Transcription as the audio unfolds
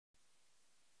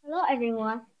Hello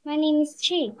everyone, my name is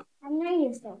Chi. I'm 9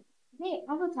 years old. Today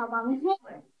I will talk about my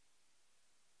homework.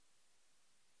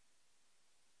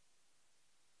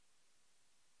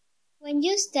 When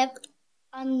you step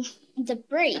on the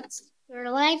brakes,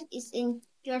 your life is in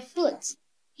your foot,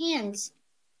 hands.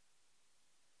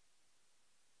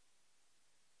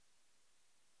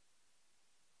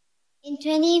 In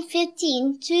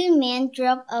 2015, two men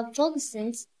drove a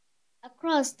Volkswagen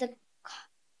across the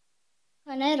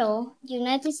continental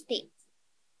United States.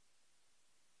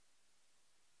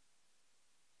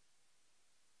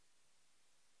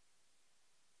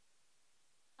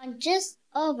 On just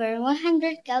over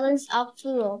 100 gallons of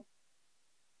fuel.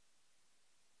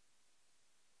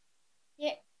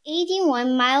 Their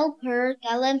 81 mile per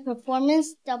gallon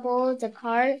performance doubled the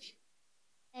car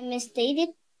estimated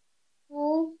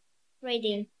full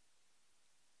rating.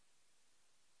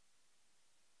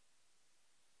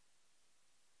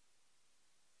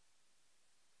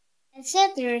 And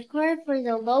set the record for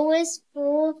the lowest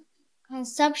fuel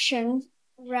consumption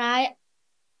rate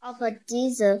of a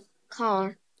diesel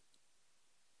car.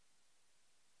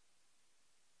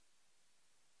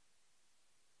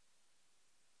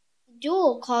 The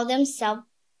duo call themselves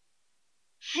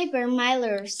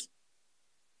hypermilers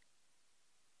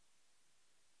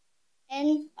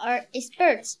and are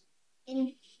experts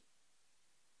in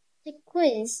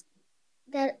sequence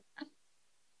that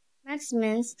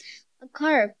maximizes a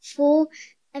car fuel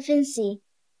efficiency.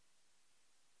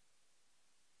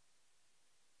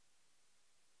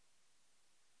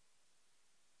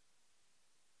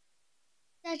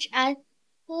 Such as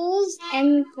pulse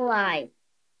and glide.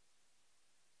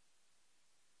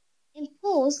 In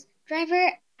pulse,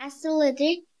 driver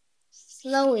accelerated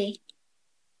slowly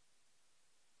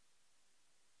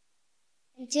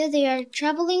until they are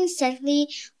traveling safely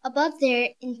above their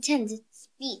intended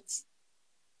speeds.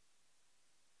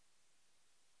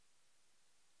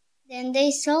 Then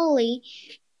they slowly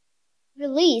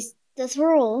release the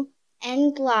throttle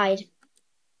and glide.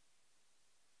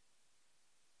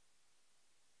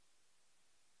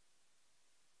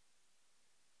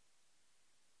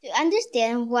 To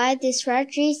understand why this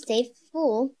strategy saves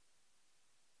fuel,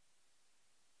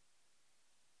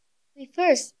 we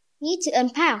first need to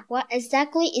unpack what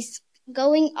exactly is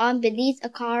going on beneath a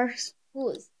car's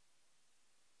hood.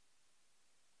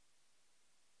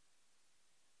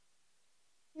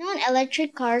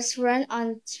 Non-electric cars run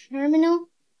on terminal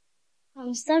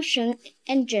combustion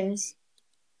engines.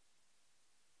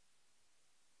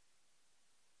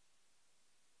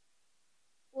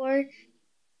 Or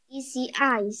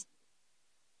ECIs.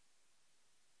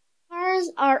 Cars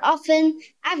are often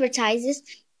advertised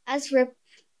as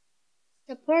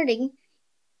supporting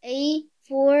a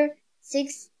 4,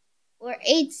 6, or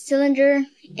 8-cylinder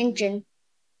engine.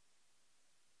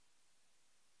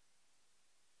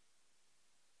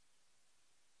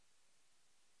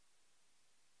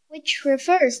 Which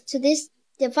refers to this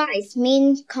device's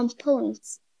main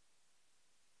components.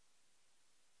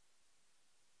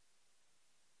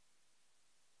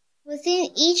 Within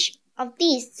each of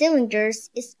these cylinders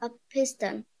is a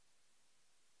piston,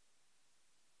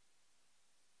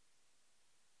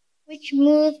 which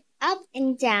moves up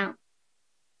and down,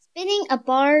 spinning a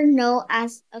bar known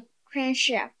as a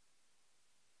crankshaft.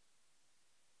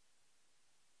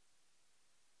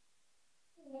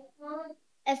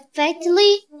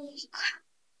 Effectively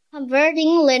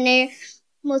converting linear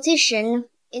motion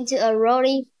into a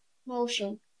rotary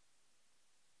motion.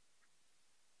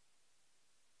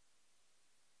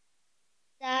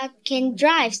 That can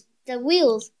drive the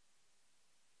wheels.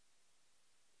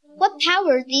 What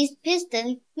powers these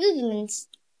piston movements?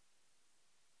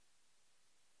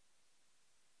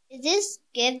 This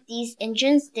gives these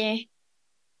engines their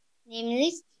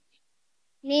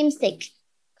namesake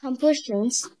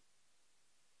combustions.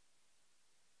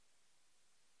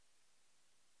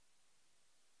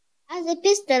 As the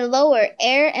piston lower,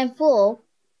 air and fuel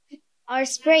are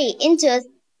sprayed into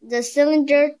the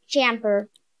cylinder chamber.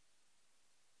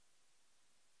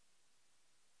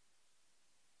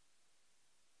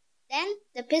 Then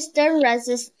the piston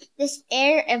rises. This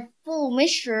air and fuel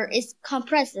mixture is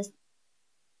compressed.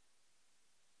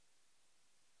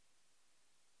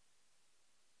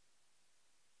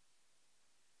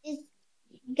 In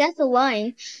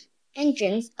gasoline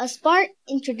engines, a spark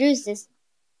introduces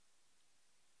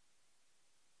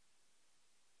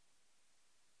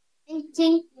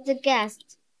into the gas.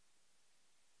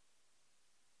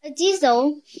 A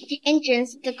diesel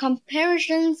engines, the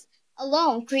comparisons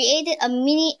alone created a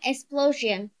mini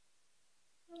explosion.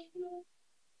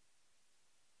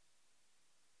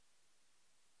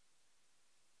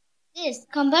 This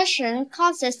combustion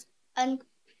causes an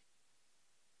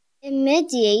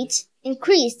immediate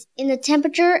increase in the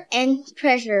temperature and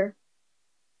pressure,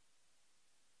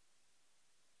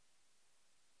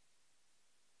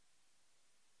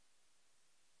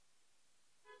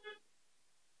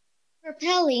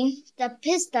 propelling the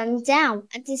piston down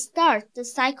and to start the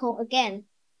cycle again.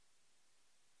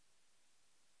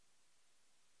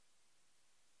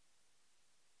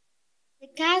 The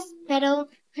gas pedal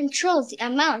controls the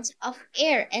amount of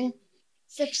air and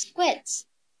subsequent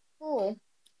fuel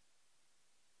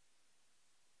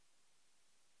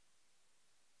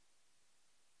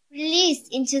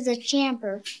released into the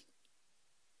chamber.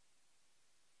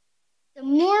 The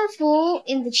more fuel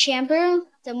in the chamber,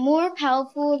 the more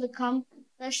powerful the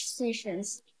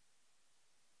combustions,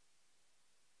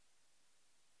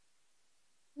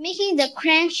 making the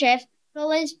crankshaft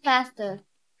roll faster.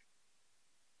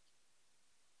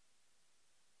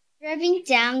 Driving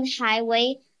down the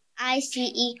highway,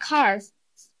 ICE cars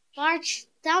spark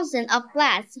thousands of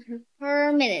blasts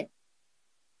per minute.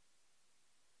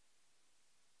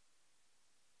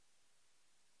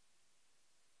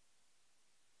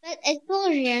 But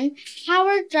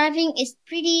explosion-powered driving is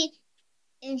pretty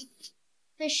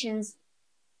inefficient,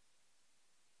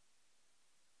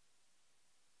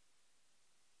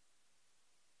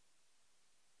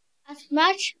 as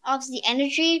much of the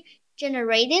energy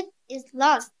generated is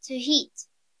lost to heat.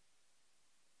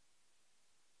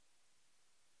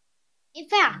 In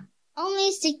fact,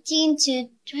 only 16 to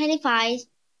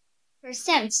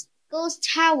 25% goes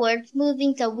toward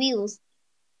moving the wheels.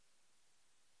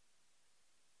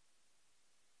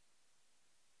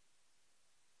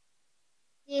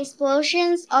 The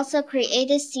explosions also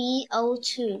created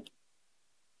CO2,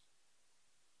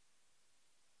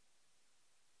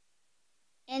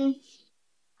 and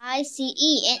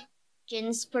ICE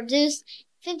engines produce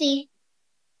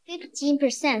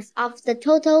 15% of the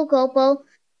total global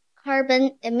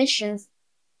carbon emissions.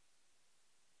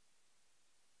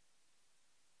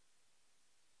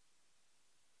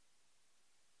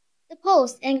 The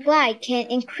pulse and glide can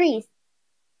increase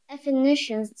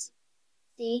efficiency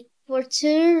for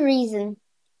two reasons.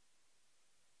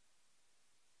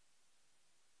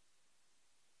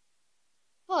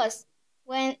 First,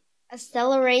 when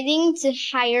accelerating to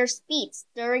higher speeds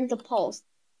during the pulse,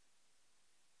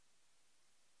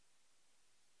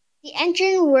 the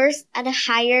engine works at a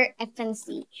higher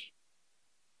efficiency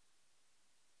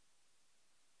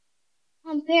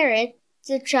compared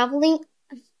to traveling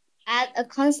at a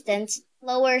constant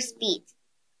lower speed.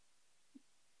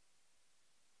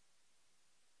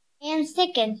 And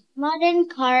second, modern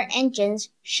car engines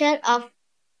shut off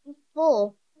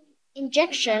full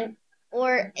injection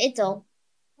or idle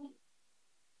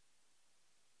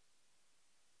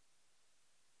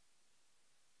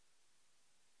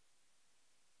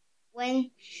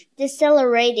when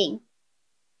decelerating,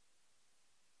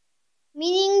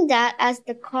 meaning that as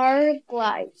the car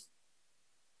glides,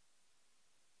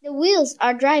 the wheels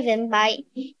are driven by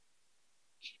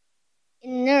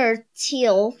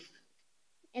inertial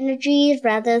energy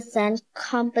rather than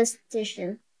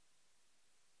combustion.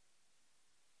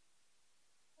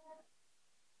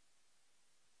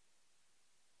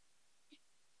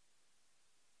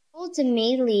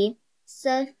 Ultimately,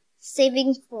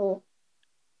 saving fuel.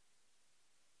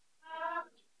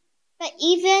 But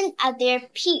even at their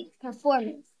peak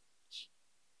performance,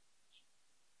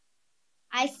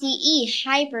 ICE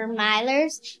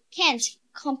hypermilers can't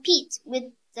compete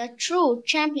with the true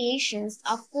champions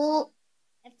of full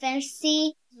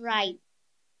efficiency ride.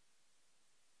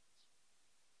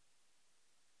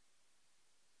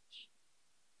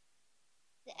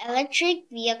 The electric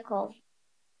vehicle.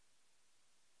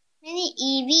 Many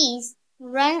EVs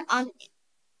run on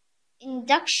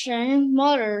induction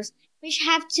motors, which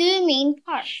have two main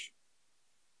parts: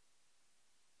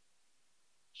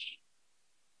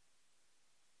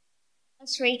 a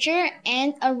stator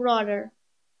and a rotor.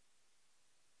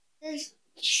 The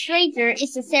stator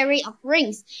is a series of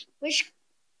rings which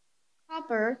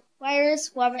copper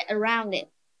wires woven around it.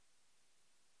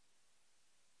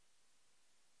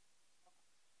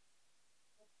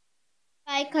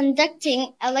 By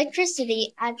conducting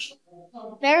electricity at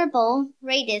variable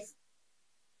rates,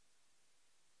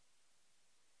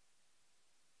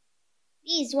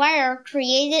 these wires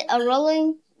created a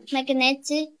rolling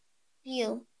magnetic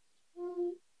field.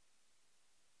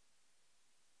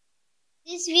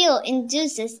 This field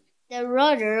induces the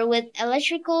rotor with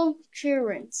electrical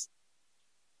currents,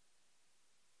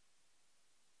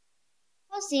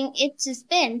 causing it to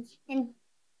spin and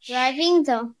driving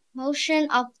the motion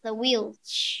of the wheels.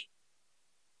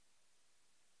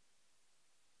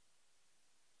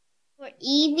 For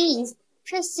EVs,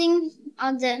 pressing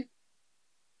on the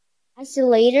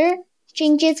Oscillator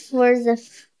changes for the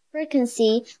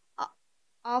frequency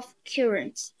of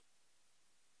current.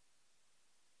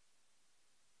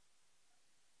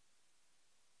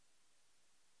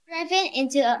 Driven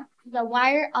into the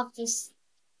wire of the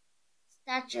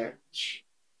stator,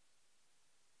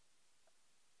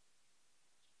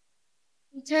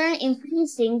 in turn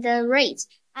increasing the rate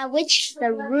at which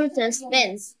the rotor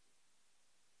spins.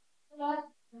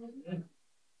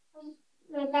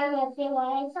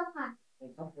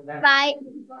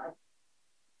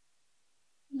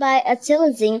 By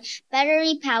utilizing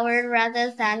battery power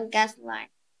rather than gasoline.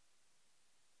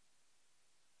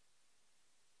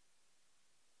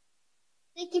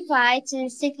 65 to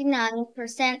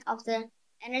 69% of the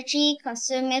energy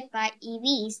consumed by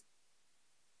EVs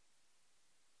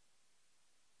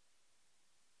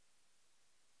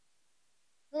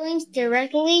goes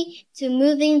directly to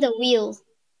moving the wheels.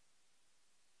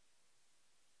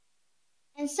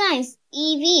 And since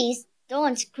EVs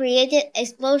don't create an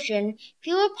explosion,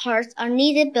 fewer parts are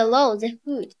needed below the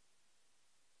hood.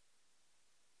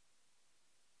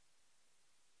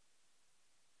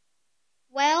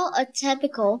 While a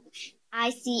typical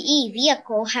ICE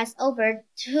vehicle has over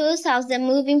 2,000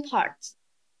 moving parts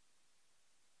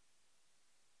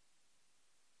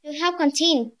to help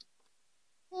contain,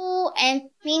 cool, and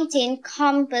maintain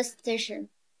combustion.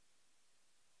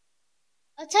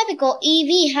 A typical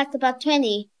EV has about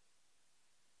 20.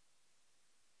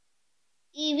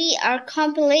 EV are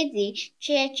completely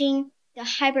changing the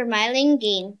hypermiling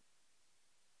game.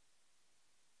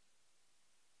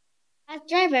 As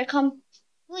driver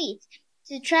complete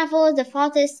to travel the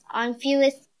farthest on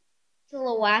fewest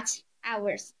kilowatt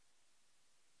hours.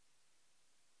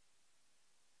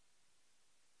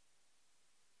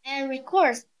 And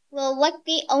records will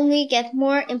likely only get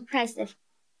more impressive.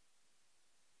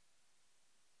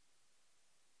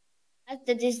 As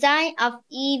the design of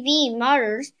EV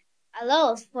motors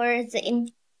allows for the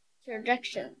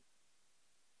introduction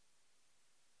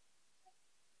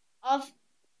of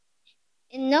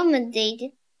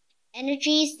innovative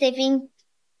energy-saving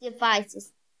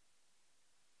devices.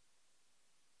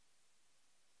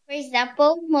 For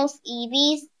example, most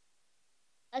EVs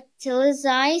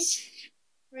utilize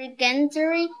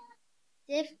regenerative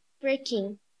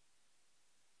braking.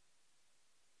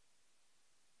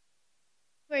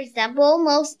 For example,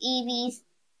 most EVs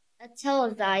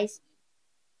utilize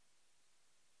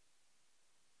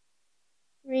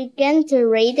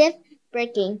regenerative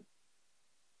braking,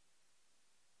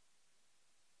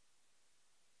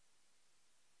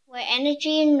 where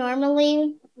energy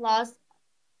normally lost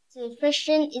to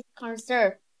friction is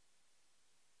conserved.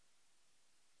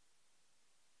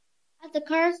 As the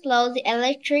car slows, the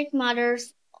electric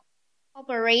motors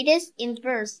operates in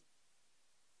reverse.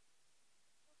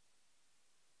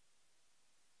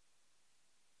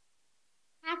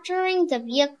 Capturing the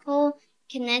vehicle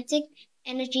kinetic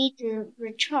energy to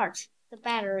recharge the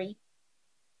battery.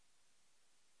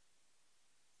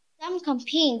 Some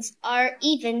companies are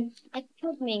even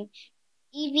equipping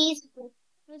EVs with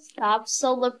rooftop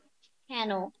solar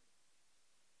panel.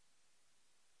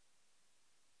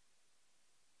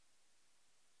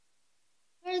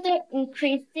 Further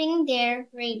increasing their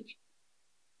range.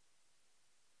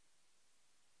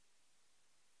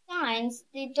 Since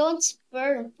they don't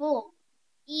burn fuel,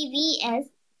 EVs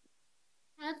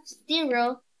have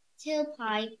zero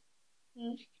tailpipe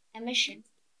emissions.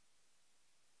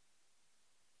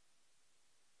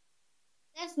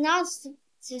 That's not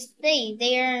to say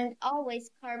they are always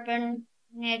carbon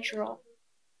neutral.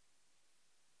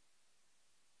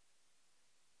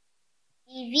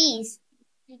 EVs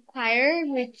require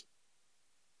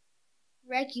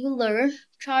regular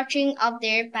charging of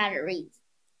their batteries,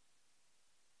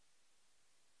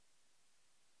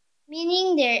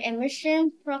 meaning their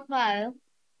emission profile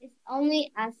is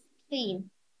only as clean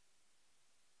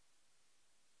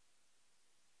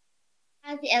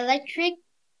as the electric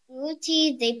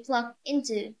utility they plug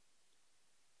into.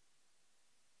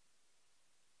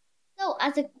 So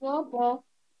as the global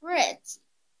grids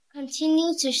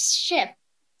continue to shift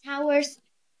towards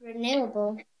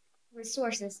renewable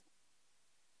resources,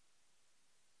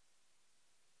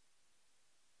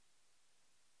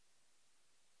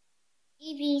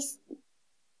 EVs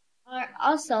are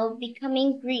also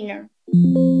becoming greener,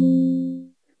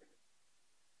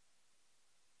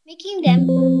 making them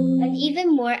an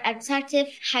even more attractive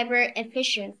hybrid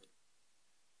efficient.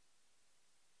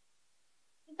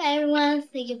 Goodbye everyone,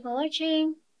 thank you for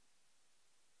watching.